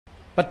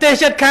ប្រទេស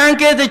ជិតខាង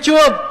គេទៅ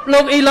ជួបលោ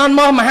ក Elon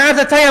Musk មហា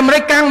សេដ្ឋីអាមេរិ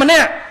កកាំងម្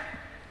នាក់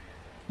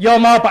យក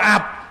មកប្រអា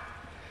ប់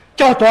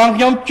ចុះត្រង់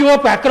ខ្ញុំជួប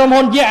cảក្រុម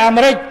ហ៊ុនយេអា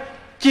មេរិក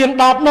ជាង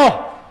10នោះ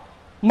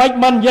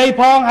មិននិយាយ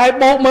ផងហើយ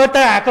បោកមើល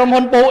ទៅអាក្រុម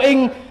ហ៊ុន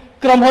Boeing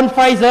ក្រុមហ៊ុន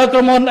Pfizer ក្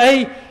រុមហ៊ុនអី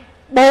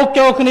បោក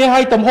ចូលគ្នាហើ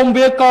យទំហំ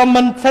វាក៏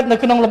មិនស្ថិតនៅ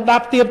ក្នុងលំដា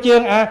ប់ទាបជា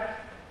ង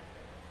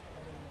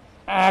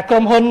ក្រុ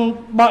មហ៊ុនរ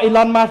បស់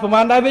Elon Musk ប្រ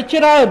ហែលដែរវា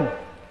ច្រើន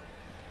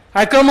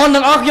ហើយក្រុមហ៊ុន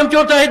ទាំងអស់ខ្ញុំជួ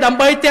បទៅដើម្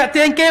បីតាក់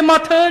ទាញគេមក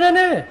ធ្វើ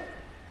ណា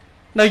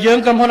នៅយើង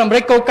ក្រុមហ៊ុនអាមេរិ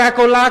ក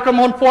Coca-Cola ក្រុម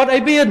ហ៊ុន Ford អី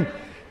មាន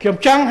ខ្ញុំ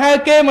ចង់ហៅ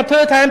គេមកធ្វើ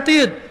ថែមទៀ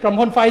តក្រុម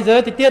ហ៊ុន Pfizer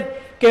ទៀត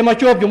គេមក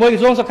ជួបជាមួយក្រ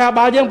សួងសុខាភិ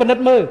បាលយើងពិនិត្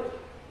យមើល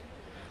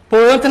ព្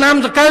រោះថ្នាំ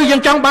សង្កូវយើ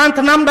ងចង់បាន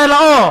ថ្នាំដែល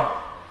ល្អ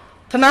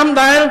ថ្នាំ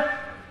ដែល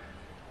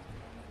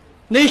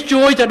នេះ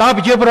ជួយទៅដល់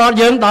ប្រជាពលរដ្ឋ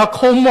យើងដល់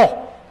ឃុំមក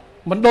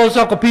មណ្ឌល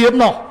សុខភាព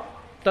នោះ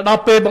ទៅដ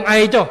ល់ពេលបង្អែ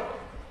កចុះ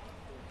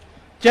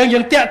ចឹងយើ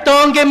ងតាក់ទ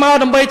ងគេមក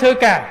ដើម្បីធ្វើ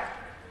ការ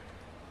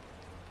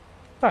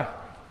បាទ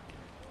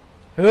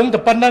រឿងតែ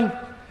ប៉ុណ្្នឹង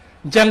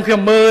អញ្ចឹងខ្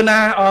ញុំមើលណា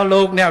អស់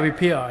លោកអ្នកវិ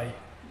ភាគហើយ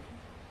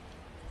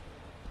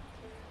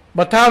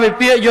បើថាវិ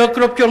ភាគយក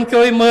គ្រប់ជ្រុងជ្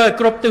រោយមើលឲ្យ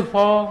គ្រប់ទិសផ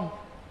ង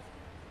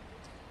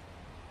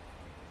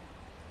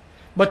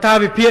បើថា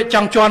វិភាគច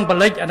ង់ជន់ប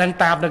លិចអានឹង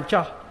តាមនឹង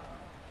ចោះ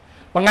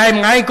មួយថ្ងៃ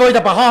អង្គុយ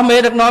តែប្រហោះមេ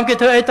ដឹកនាំគេ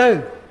ធ្វើអីទៅ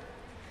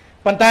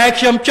ប៉ុន្តែ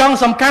ខ្ញុំចង់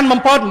សំខាន់បំ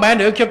ផុតមិនមែន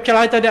រឿងខ្ញុំឆ្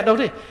លើយទៅអ្នកនោះ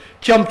ទេ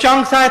ខ្ញុំចង់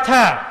ខ្សែ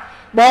ថា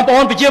បងប្អូ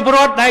នប្រជាពលរ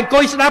ដ្ឋដែលអង្គុ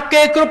យស្ដាប់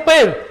គេគ្រប់ពេ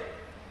ល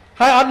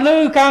ហើយអត់លឺ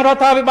ខាងរ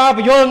ដ្ឋាភិបាលប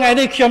ញ្យល់ថ្ងៃ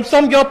នេះខ្ញុំសូ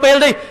មយកពេល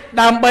នេះ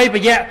ដើម្បីប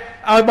ញ្ជាក់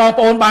ឲ្យបង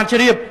ប្អូនបានជ្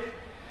រាប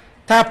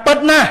ថាពិត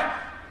ណាស់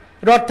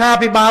រដ្ឋា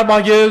ភិបាលរប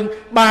ស់យើង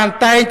បាន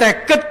តែងតែ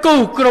គិតគូ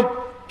រគ្រប់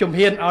ជំ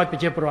ហានឲ្យប្រ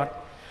ជាពលរដ្ឋ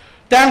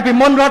តាំងពី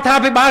មុនរដ្ឋា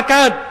ភិបាល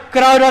កើត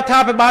ក្រោយរដ្ឋា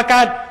ភិបាល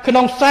កើតក្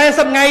នុង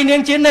40ថ្ងៃនា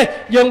ងជានេះ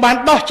យើងបាន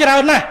ដោះច្រើ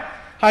នណាស់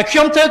ហើយខ្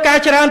ញុំធ្វើការ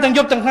ច្រើនទាំងយ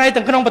ប់ទាំងថ្ងៃ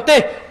ទាំងក្នុងប្រទេស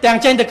ទាំង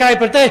ចេញទៅក្រៅ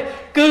ប្រទេស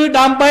គឺ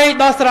ដើម្បី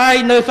ដោះស្រាយ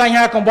នៅបញ្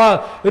ហាកង្វល់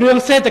រឿង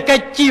សេដ្ឋកិ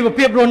ច្ចជីវ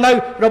ភាពរស់នៅ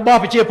របស់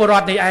ប្រជាពលរ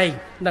ដ្ឋនេះឯង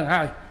នឹង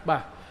ហើយបា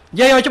ទនិ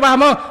យាយឲ្យច្បាស់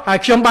មកហើយ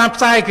ខ្ញុំបាន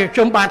ផ្សាយខ្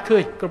ញុំបានឃើ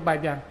ញគ្រប់បែប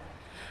យ៉ាង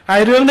ហើ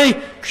យរឿងនេះ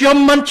ខ្ញុំ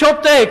មិនឈប់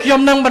ទេខ្ញុំ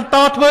នឹងបន្ត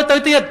ធ្វើទៅ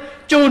ទៀត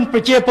ជូនប្រ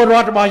ជាពលរ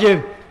ដ្ឋរបស់យើង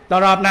ដ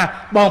ល់រាប់ណា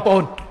បងប្អូ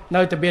ន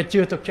នៅតែមាន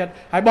ជឿទុកចិត្ត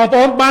ហើយបងប្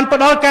អូនបានផ្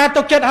ដល់ការ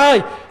ទុកចិត្តហើយ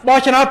បោះ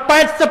ឆ្នោត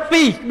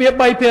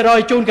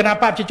 82.3% ជូនគណៈ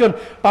បព្វជិជន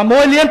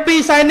 6 លាន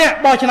 2 សែននាក់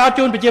បោះឆ្នោត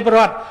ជូនប្រជាពលរ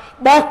ដ្ឋ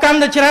បោះកាន់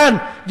តែច្រើន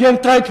យើង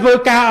ត្រូវធ្វើ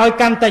ការឲ្យ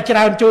កាន់តែច្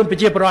រើនជូនប្រ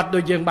ជាពលរដ្ឋដូ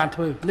ចយើងបានធ្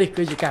វើនេះ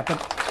គឺជាការពិត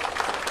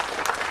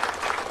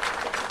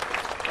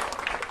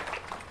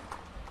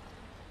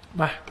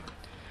បាទ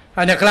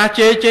ហើយអ្នកខ្លះ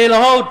ជេររ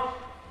ហូត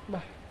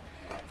បាទ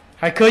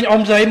ហើយឃើញ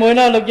អ៊ំស្រីមួយ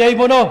នោះលោកយាយ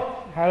មួយនោះ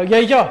ហើយលោក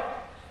យាយចុះ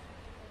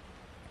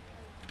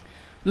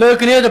លើ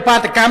គ្នាទៅបា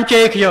តកម្ម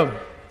ជេរខ្ញុំ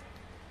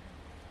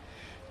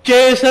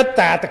ជេរសិត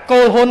តាតកូ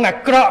លហ៊ុនអា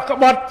ក្រក់ក្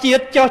បត់ជា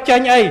តិចោះចា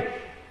ញ់អី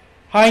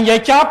ហើយនិយាយ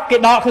ចប់គេ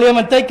ដកឃ្លាប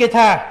ន្តិចគេ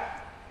ថា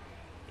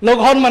លោក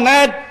ហ៊ុនម៉ាណែ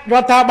តរ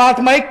ដ្ឋាភិបាល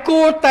ថ្មី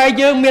គួរតែ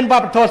យើងមានវ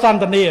ប្បធម៌ស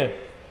ន្តានា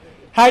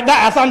ហើយដា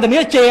ក់អាសន្តានា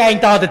ជេរឯង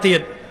តទៅទៀត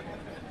ឥ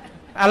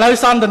ឡូវ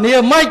សន្តានា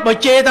មិនបើ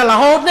ជេរតែរ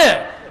ហូតនេះ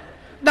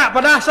ដាក់ប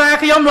ដាសារ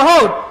ខ្ញុំរ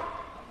ហូត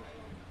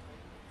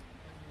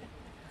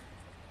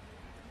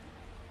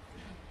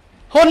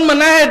ហ៊ុនម៉ា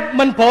ណែត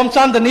មិនព្រមស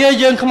ន្តានា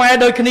យើងខ្មែរ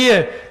ដូចគ្នា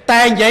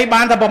តែនិយាយ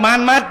បានតែប្រមាណ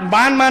ម៉ាត់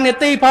បានម៉ានា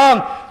ទីផង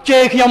ជេ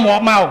រខ្ញុំរា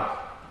ប់មក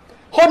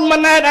ហ៊ុនម៉ា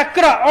ណែតអា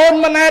ក្រក់អូន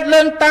ម៉ាណែត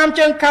លើងតាម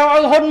ជើងខោឲ្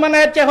យហ៊ុនម៉ា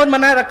ណែតចេះហ៊ុន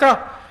ម៉ាណែតអាក្រក់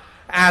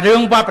អារឿង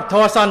វប្បធ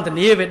ម៌សន្តា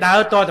នាវាដើរ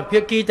តទៅភា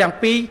គីទាំង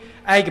ពីរ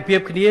ឯកភាព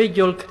គ្នាយ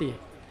ល់គ្នា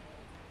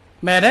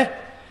មែនទេ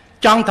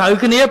ចង់ត្រូវ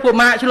គ្នាពួក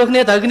ម៉ាក់ឆ្លោះគ្នា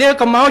ត្រូវគ្នា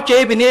ក៏មកជេ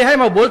រពីនេះឲ្យ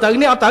មកបួលត្រូវ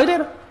គ្នាអត់ត្រូវទេ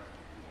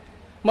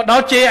មកដ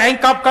ល់ជេរឯង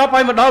កប់ឲ្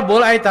យមកដល់បួ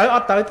លឯងត្រូវអ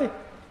ត់ត្រូវទេ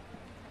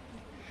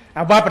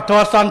អាវប្បធ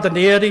ម៌សន្តា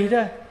នានេះ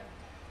ណា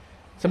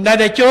សម្ដេច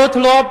តេជោ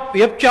ធ្លាប់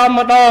រៀបចំ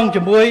ម្ដង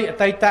ជាមួយអ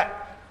តីត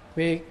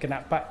វេគណៈ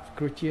បក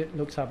គ្រូជាតិ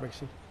លោកសាបរិ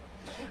សុ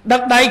ដឹ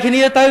កដៃគ្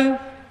នាទៅ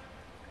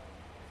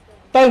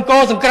អង្គ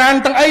រសង្ក្រាន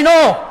ទាំងអី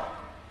នោះ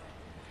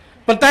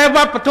ប៉ុន្តែវ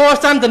ប្បធម៌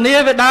សន្តានា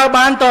វាដើរ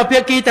បានតភា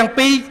គីទាំង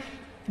ពីរ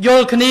យ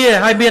ល់គ្នា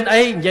ហើយមាន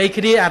អីនិយាយ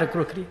គ្នាអរគ្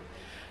រោះគ្នា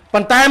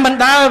ប៉ុន្តែមិន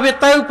ដើរវា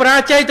ទៅបរា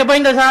ជ័យទៅវិញ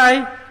ដោយសារអី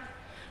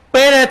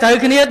ពេលដែលត្រូវ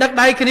គ្នាដឹក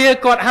ដៃគ្នា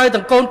គាត់ហៅ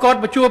ទាំងកូនគាត់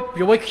មកជួប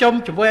ជាមួយខ្ញុំ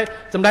ជាមួយ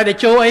សម្ដេចតេ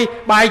ជោអី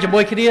បាយជាមួ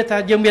យគ្នាថា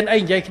យើងមានអី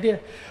និយាយគ្នា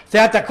ស្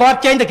រាប់តែគាត់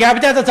ចេញទៅក្រៅប្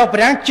រទេសទៅសុកប្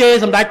រាំងជេរ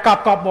សម្ដេចក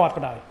ប់មាត់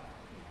ក៏ដោយ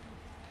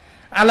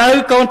ឥឡូវ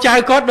កូនចៅ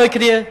គាត់ដូច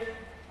គ្នា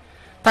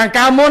ខាង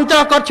កាលមុន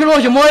ចុះគាត់ឆ្លោះ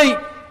ជាមួយ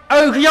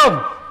ឪខ្ញុំ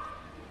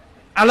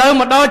ឥឡូវ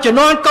មកដល់ជំ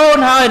នាន់កូន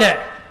ហើយនេះ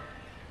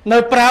នៅ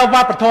ប្រើវ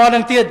ប្បធម៌នឹ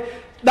ងទៀត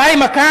ដៃ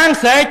មកខាង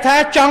ស្រែកថា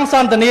ចង់ស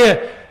ន្តានា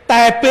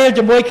តែពេល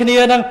ជាមួយគ្នា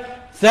នឹង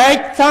ស្រែក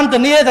សន្តា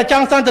នាតែច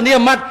ង់សន្តានា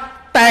ម៉ាត់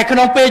តែក្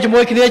នុងពេលជាមួ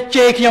យគ្នា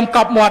ជេរខ្ញុំក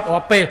ប់មាត់រា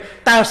ល់ពេល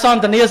តើស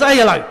ន្តានាស្អី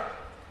ឥឡូវ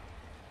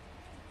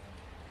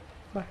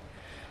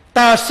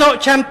តើសុ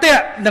ឆន្ទៈ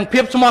និងភា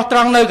ពស្មោះត្រ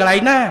ង់នៅកន្លែ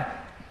ងណា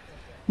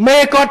មេ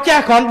គាត់ចា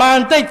ស់គ្រាន់បាន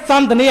បន្តិចស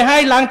ន្តានាឲ្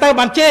យឡើងទៅ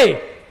បានជេរ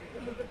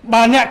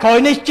បានអ្នកក្រោយ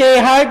នេះជេរ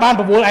ឲ្យបាន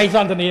ប្រមូលឯងស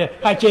ន្តានា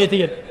ហើយជេរ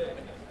ទៀត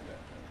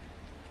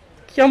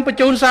ខ្ញុំបញ្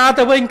ជូនសារ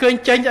ទៅវិញឃើញ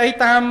ចេញអី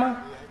តាម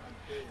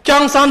ច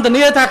ង់សន្តា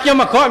នាថាខ្ញុំ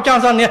អាក្រក់ច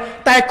ង់សន្តានា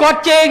តែគាត់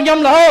ជេរខ្ញុំ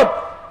រហូត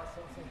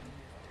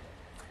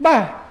បា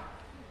ទ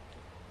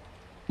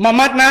មួយ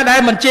ម៉ាត់ណាដែល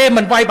មិនជេរ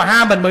មិនវាយប្រហា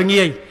រមិនមើល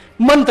ងាយ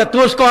មិនទ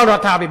ទួលស្គាល់រ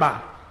ដ្ឋាភិបាល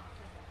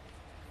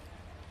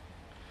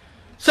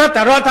សិត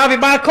តែរដ្ឋាភិ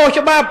បាលខុស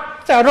ច្បាប់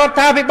តែរដ្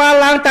ឋាភិបាល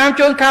ឡើងតាម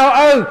ជើងខោ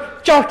ឪ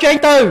ចោះចេញ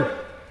ទៅ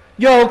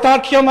យកតត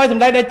ខ្ញុំឲ្យស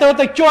ម្ដេចដេ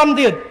ទៅជន់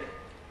ទៀត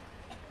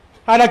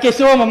ហើយដល់គេ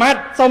សួរមួយម៉ាត់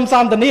សុំស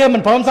ន្តានាមិ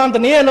នព្រមសន្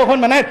តានាលោកហ៊ុន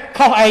ម៉ាណែត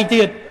ខុសឯង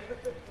ទៀត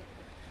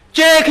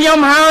ជេរខ្ញុំ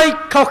ហើយ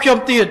ខុសខ្ញុំ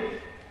ទៀត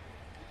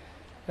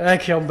ហើយ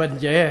ខ្ញុំមិន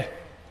និយាយ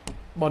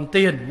បន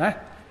ទៀនណា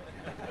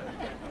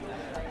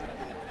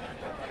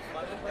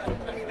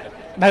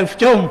នៅប្រ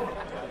ជុំ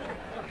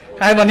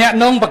ហើយម្នាក់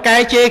នងបកែ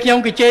ជេរខ្ញុំ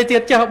គេជេរទៀ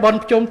តចុះបន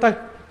ប្រជុំទៅ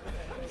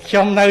ខ្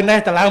ញុំនៅនេះ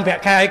តឡើងប្រា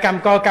ក់ខែកម្ម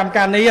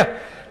ការនេះ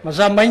មក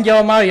សិនមិញយក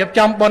មករៀប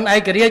ចំបនឯ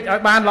ករាជ្យឲ្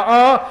យបានល្អ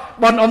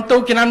បនអ៊ំទូ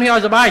កឆ្នាំនេះឲ្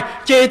យសុបាយ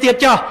ជេរទៀត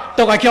ចុះ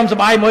ទុកឲ្យខ្ញុំសុ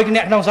បាយមួយ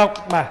អ្នកក្នុងស្រុក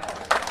បាទ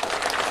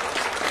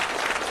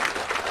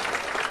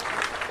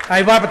ហើ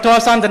យវប្បធ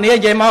ម៌សន្តានា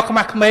និយាយមកខ្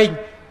មាស់ក្មេង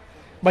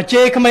បើ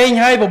ជេរក្មេង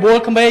ហើយបបួល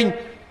ក្មេង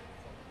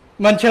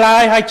មិនឆ្លើ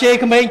យហើយជេរ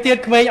ក្មេងទៀត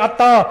ក្មេងអត់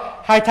ត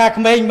ហើយថា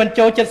ក្មេងមិន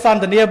ចូលចិត្តស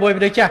ន្តានាមួយម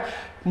នុស្សចាស់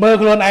មើល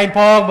ខ្លួនឯងផ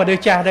ងមនុស្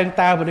សចាស់ដឹង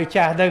តើមនុស្ស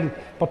ចាស់ដឹង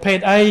ប្រភេទ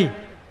អី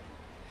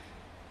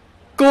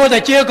គួរតែ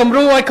ជាគំ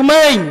រូឲ្យក្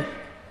មេង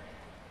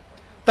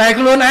តែ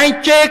ខ្លួនឯង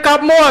ជេរក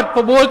ប់មាត់ប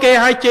បួលគេ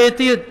ឲ្យជេរ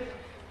ទៀត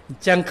អ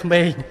ញ្ចឹងក្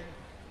មេង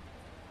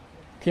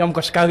ខ្ញុំ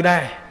ក៏ស្កើដែ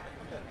រ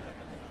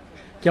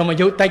ខ្ញុំអា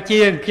យុតិច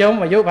ជាងខ្ញុំ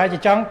អាយុប្រហែលជា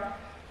ច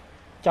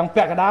ង់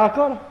ពាក់កណ្ដាល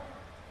គាត់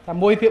តែ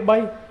1/3